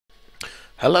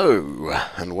Hello,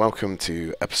 and welcome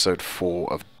to episode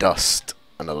 4 of Dust,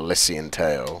 an Elysian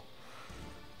Tale.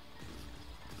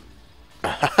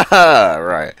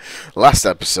 Right, last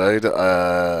episode,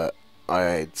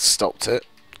 I stopped it,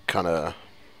 kinda,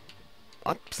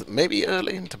 maybe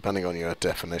early, depending on your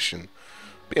definition.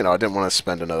 But, I didn't want to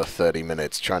spend another 30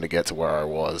 minutes trying to get to where I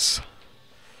was.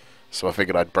 So I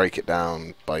figured I'd break it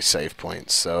down by save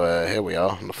points. So here we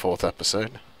are, on the 4th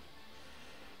episode.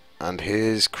 And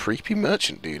here's creepy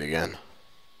merchant dude again.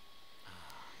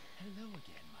 Hello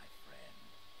again, my friend.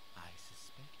 I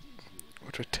suspected you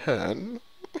Would return?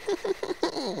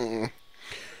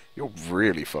 You're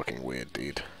really fucking weird,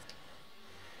 dude.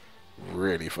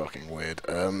 Really fucking weird.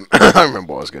 I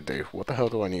remember what I was gonna do. What the hell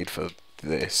do I need for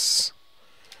this?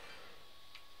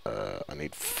 I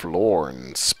need floor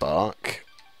and spark.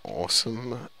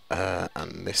 Awesome.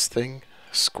 And this thing?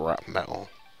 Scrap metal.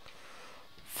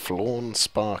 Flawn,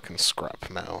 spark, and scrap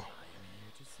metal.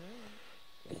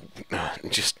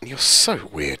 You're so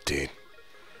weird, dude.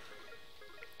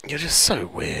 You're just so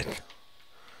weird.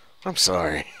 I'm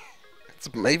sorry.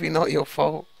 It's maybe not your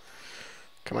fault.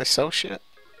 Can I sell shit?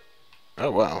 Oh,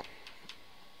 wow.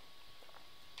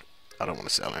 I don't want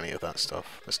to sell any of that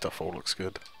stuff. The stuff all looks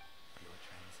good.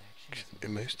 The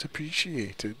most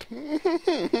appreciated.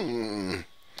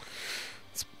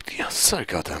 You're so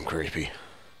goddamn creepy.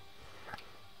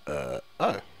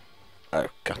 Oh,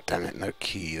 god damn it, no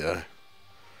key though.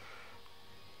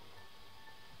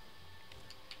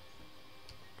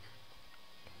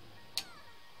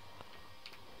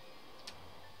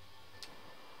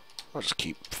 I'll just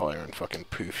keep firing fucking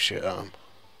poof shit at him.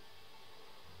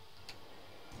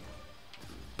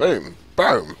 Boom,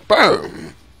 boom,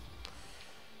 boom!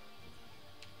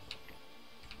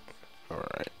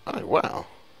 Alright, oh wow.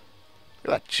 Look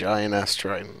at that giant ass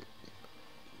trident.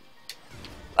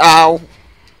 Ow!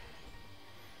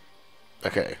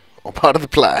 Okay, all part of the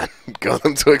plan. Got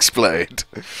them to explode.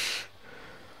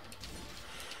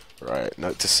 Right,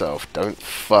 note to self, don't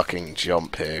fucking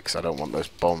jump here, because I don't want those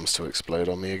bombs to explode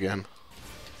on me again.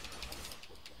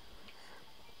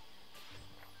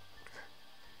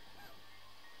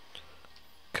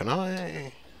 Can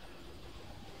I?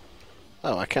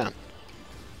 Oh, I can.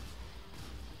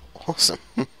 Awesome.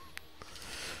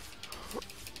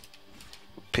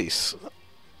 Peace.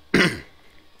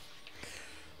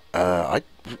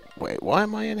 Wait, why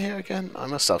am I in here again? I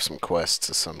must have some quests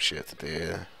or some shit to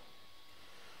do.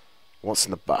 What's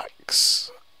in the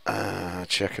box?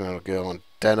 Checking out a girl on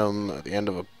denim at the end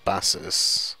of a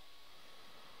Bassus.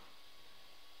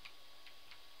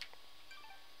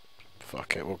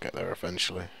 Fuck it, we'll get there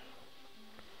eventually.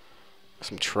 There's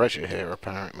some treasure here,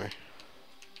 apparently.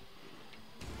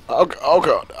 Oh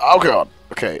god, oh god.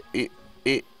 Okay, eat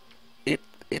the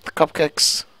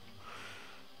cupcakes.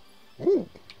 Ooh,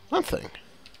 that thing.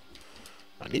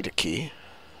 I need a key.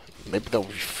 Maybe there'll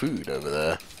be food over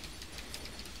there.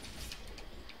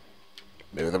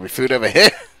 Maybe there'll be food over here.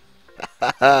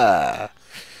 Got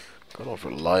off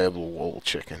reliable wall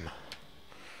chicken.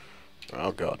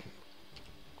 Oh god.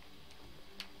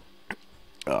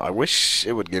 I wish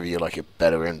it would give you like a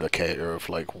better indicator of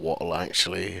like what'll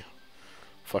actually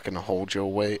fucking hold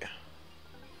your weight.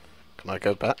 Can I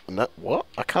go back? No, what?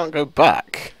 I can't go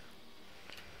back.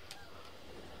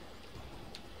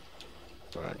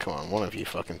 Alright, come on, one of you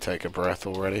fucking take a breath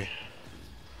already.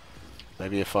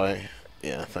 Maybe if I...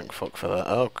 Yeah, thank fuck for that.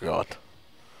 Oh god.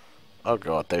 Oh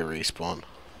god, they respawn.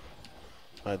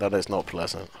 Right, that is not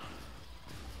pleasant.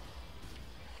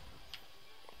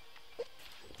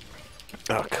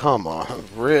 Oh, come on.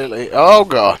 Really? Oh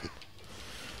god!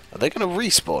 Are they gonna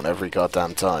respawn every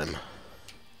goddamn time?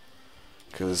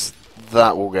 Because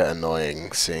that will get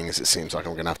annoying, seeing as it seems like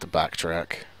I'm gonna have to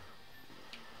backtrack.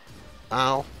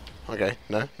 Ow. Okay,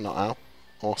 no, not ow.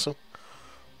 Awesome.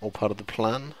 All part of the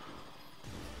plan.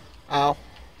 Ow.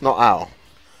 Not ow.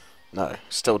 No,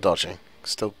 still dodging.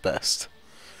 Still best.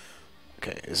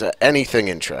 Okay, is there anything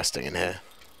interesting in here?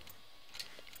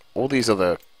 All these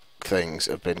other things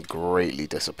have been greatly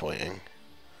disappointing.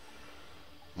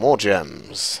 More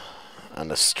gems.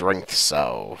 And a strength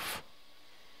salve.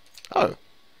 Oh.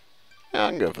 Yeah, I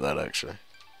can go for that actually.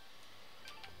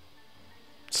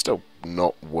 Still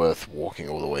not worth walking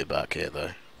all the way back here,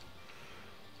 though.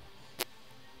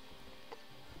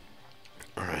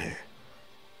 Alright.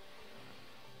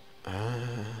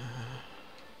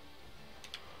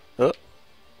 Oh,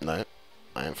 no.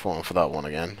 I ain't falling for that one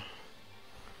again.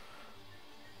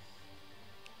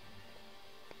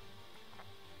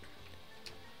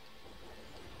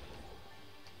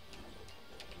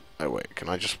 Oh, wait. Can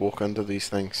I just walk under these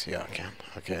things? Yeah, I can.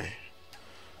 Okay.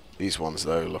 These ones,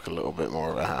 though, look a little bit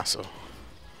more of a hassle.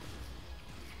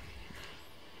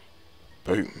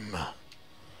 Boom.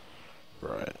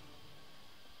 Right.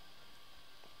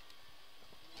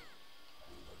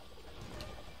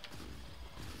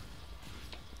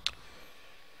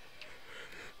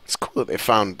 It's cool that they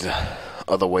found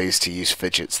other ways to use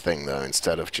Fidget's thing, though,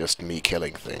 instead of just me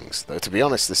killing things. Though, to be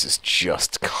honest, this is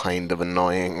just kind of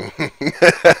annoying.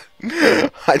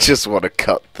 I just want to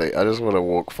cut things. I just want to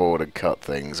walk forward and cut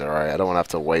things, alright? I don't want to have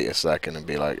to wait a second and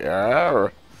be like,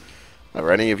 are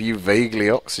any of you vaguely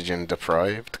oxygen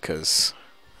deprived? Because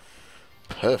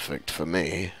perfect for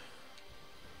me.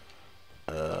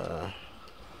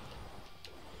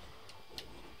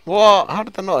 What? How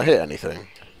did that not hit anything?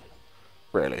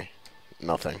 Really?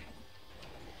 Nothing.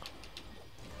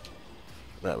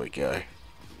 There we go.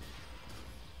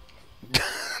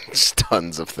 Just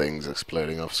tons of things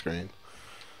exploding off screen.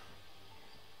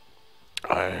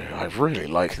 I really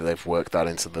like that they've worked that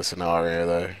into the scenario,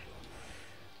 though.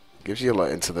 Gives you,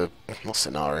 like, into the... not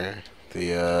scenario.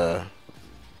 The,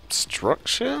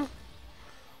 structure?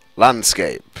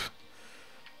 Landscape.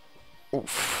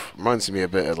 Oof. Reminds me a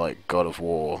bit of, like, God of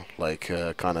War. Like,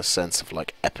 kind of sense of,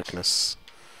 like, epicness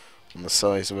on the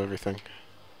size of everything.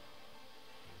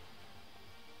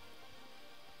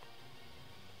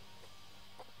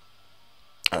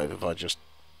 Oh, I've just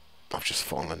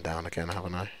fallen down again,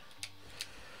 haven't I?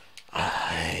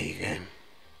 There you go.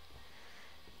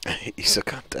 I hate you so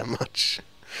goddamn much.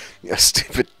 You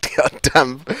stupid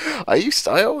goddamn... I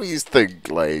always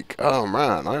think, like, oh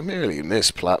man, I really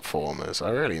miss platformers.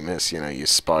 I really miss, you know, your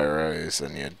Spyros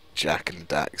and your Jak and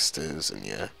Daxters and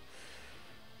your...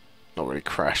 not really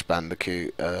Crash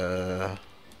Bandicoot, you know,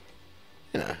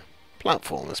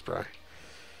 platformers, bro.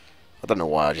 I don't know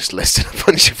why I just listed a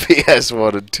bunch of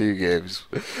PS1 and 2 games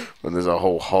when there's a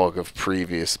whole hog of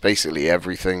previous, basically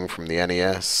everything from the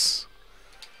NES.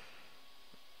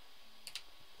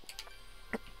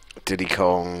 Diddy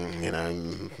Kong, you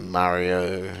know,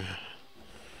 Mario,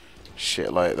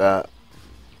 shit like that.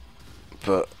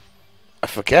 But I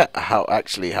forget how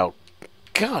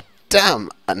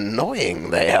goddamn annoying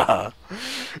they are.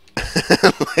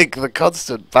 Like the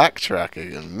constant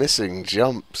backtracking and missing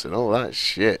jumps and all that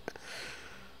shit.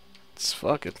 It's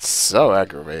fucking so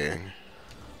aggravating.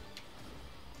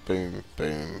 Boom,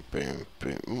 boom, boom,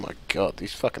 boom. Oh my god,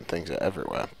 these fucking things are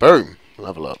everywhere. Boom!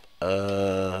 Level up.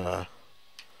 Yeah,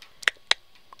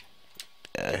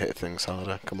 hit things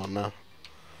harder. Come on now.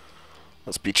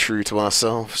 Let's be true to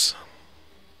ourselves.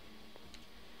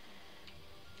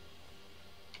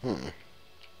 Oh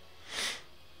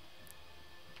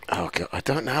god, I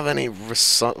don't have any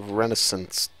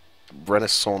Renaissance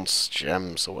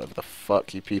gems or whatever the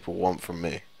fuck you people want from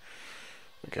me.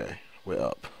 Okay, we're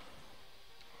up.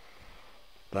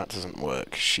 That doesn't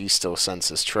work. She still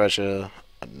senses treasure.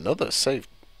 Another save...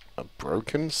 a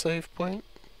broken save point?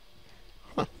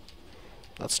 Huh.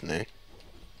 That's new.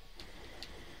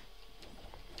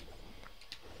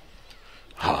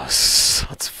 Oh,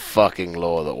 that's fucking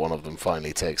lore that one of them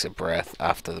finally takes a breath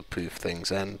after the poof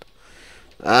things end.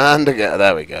 And again,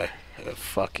 there we go. Oh,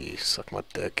 fuck you, suck my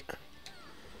dick.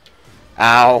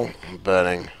 Ow!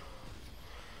 Burning.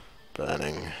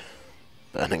 Burning.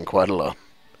 Burning quite a lot.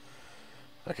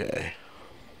 Okay.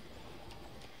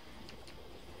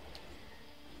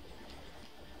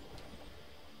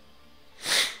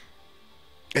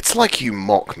 It's like you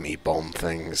mock me, bomb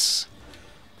things.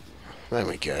 There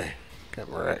we go. Get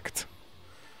wrecked.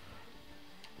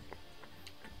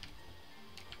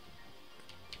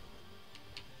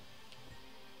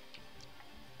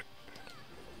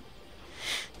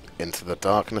 Into the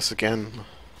darkness again.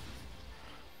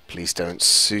 Please don't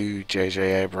sue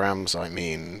J.J. Abrams. I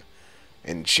mean,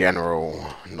 in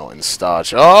general, not in Star.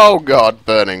 Oh god,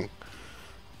 burning.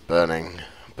 Burning.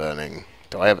 Burning.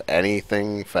 Do I have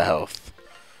anything for health?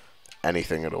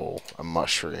 Anything at all? A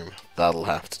mushroom. That'll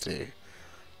have to do.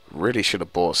 Really should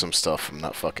have bought some stuff from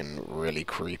that fucking really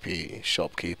creepy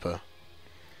shopkeeper.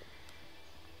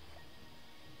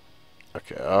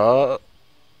 Okay,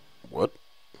 what?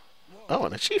 Oh,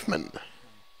 an achievement.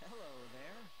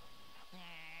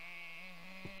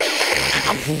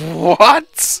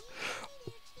 What?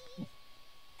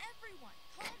 Everyone,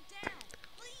 calm down,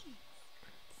 please.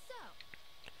 So,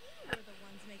 you were the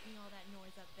ones making all that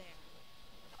noise up there.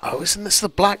 Oh, isn't this the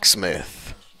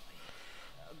blacksmith?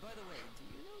 By the way, do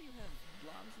you know you have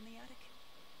blobs in the attic?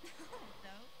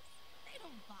 Those? They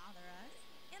don't bother us,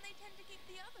 and they tend to keep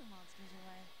the other monsters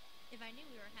away. If I knew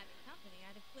we were having company,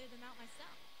 I'd have cleared them out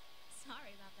myself.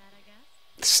 Sorry about that, I guess.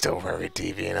 Still very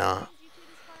deviant art. You two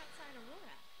this far outside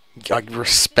Aurora. I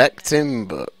respect him,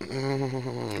 but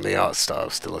the art style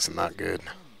still isn't that good.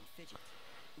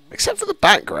 Except for the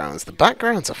backgrounds. The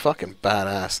backgrounds are fucking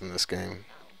badass in this game.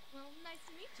 Well, nice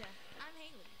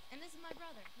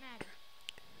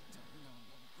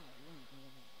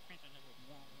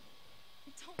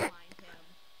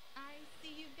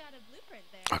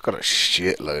I've got a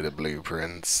shitload of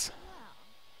blueprints. Well,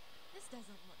 this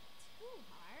doesn't look too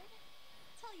hard.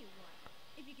 Tell you what,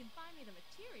 if you can find me the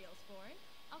materials for it,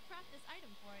 I'll craft this item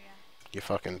for you. You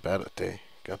fucking better do.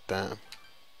 God damn.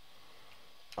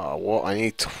 Oh, what? I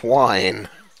need twine.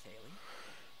 Thanks, Haley.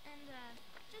 And,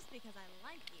 just because I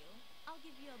like you, I'll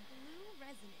give you a blue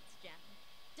resonance gem.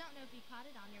 Don't know if you caught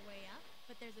it on your way up,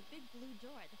 but there's a big blue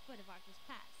door at the foot of Arthur's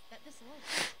Pass that this'll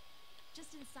open.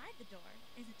 Just inside the door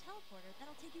is a teleporter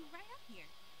that'll take you right up here.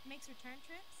 Makes return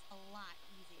trips a lot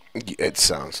easier. It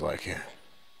sounds like it.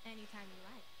 Anytime you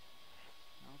like.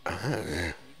 I'll be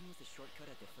honest, Oh. even with the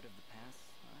shortcut at the foot of the pass,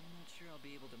 I'm not sure I'll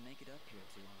be able to make it up here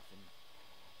too often.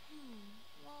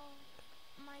 Well,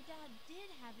 my dad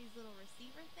did have these little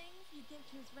receiver things he'd give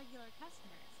to his regular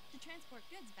customers to transport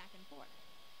goods back and forth.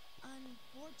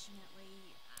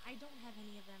 Unfortunately, I don't have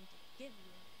any of them to give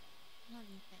you. Let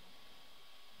me think.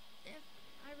 If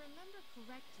I remember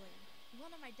correctly, one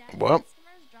of my dad's Well,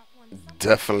 customers dropped one somewhere.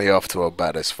 definitely off to a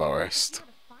baddest If forest. you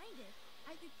were to find it,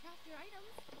 I could craft your items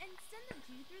and send them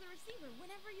to you through the receiver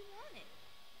whenever you want it.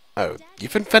 Oh,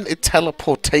 you've invented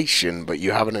teleportation, but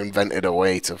you haven't invented a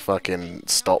way to fucking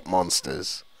stop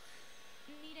monsters.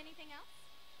 Need anything else?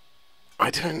 I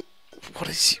don't...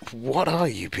 What are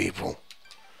you people?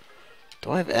 Do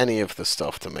I have any of the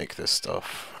stuff to make this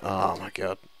stuff? Oh my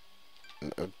god.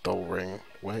 A doll ring.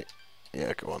 Wait.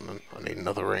 Yeah, go on then. I need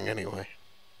another ring anyway.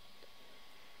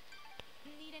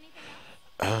 Need anything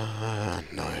else?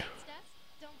 No. Steph,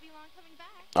 don't be long coming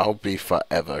back. I'll be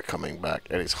forever coming back.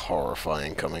 It is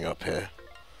horrifying coming up here.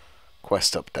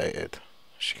 Quest updated.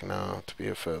 She can now to be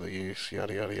of further use.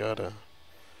 Yada yada yada.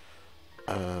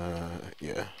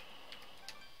 Yeah.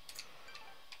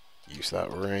 Use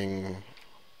that ring.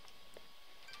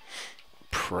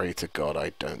 Pray to God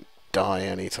I don't die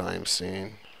anytime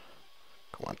soon.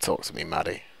 Come on, talk to me,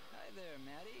 Maddie. Hi there,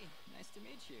 Maddie. Nice to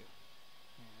meet you.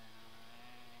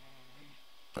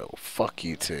 Oh, fuck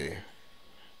you too.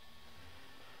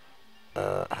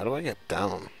 How do I get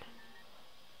down?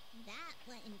 That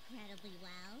went incredibly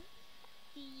well.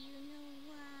 Do you know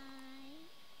why?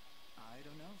 I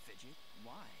don't know, Fidget.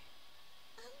 Why?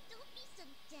 Oh, don't be so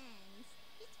dense.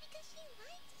 It's because she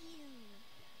likes you.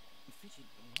 Fidget,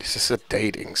 Is this a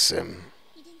dating sim?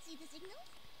 You didn't see the signals?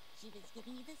 She was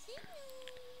giving you the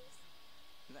signals.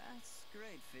 that's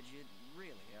great, Fidget.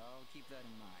 Really, I'll keep that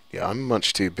in mind. Yeah, I'm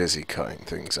much too busy cutting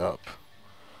things up.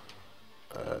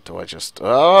 Do I just...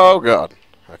 Oh, God.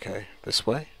 Okay, this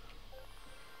way?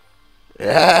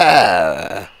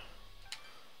 Yeah!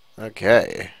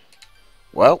 Okay.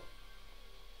 Well,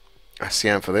 that's the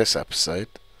end for this episode.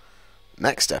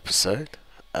 Next episode,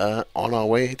 on our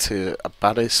way to a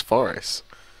baddest forest.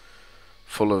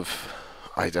 Full of...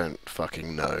 I don't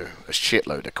fucking know. A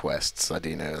shitload of quests, I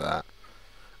do know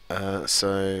that.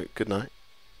 So, good night.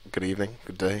 Good evening,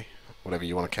 good day, whatever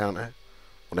you want to count it,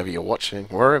 whenever you're watching,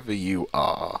 wherever you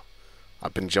are.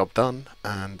 I've been Job Done,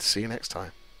 and see you next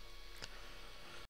time.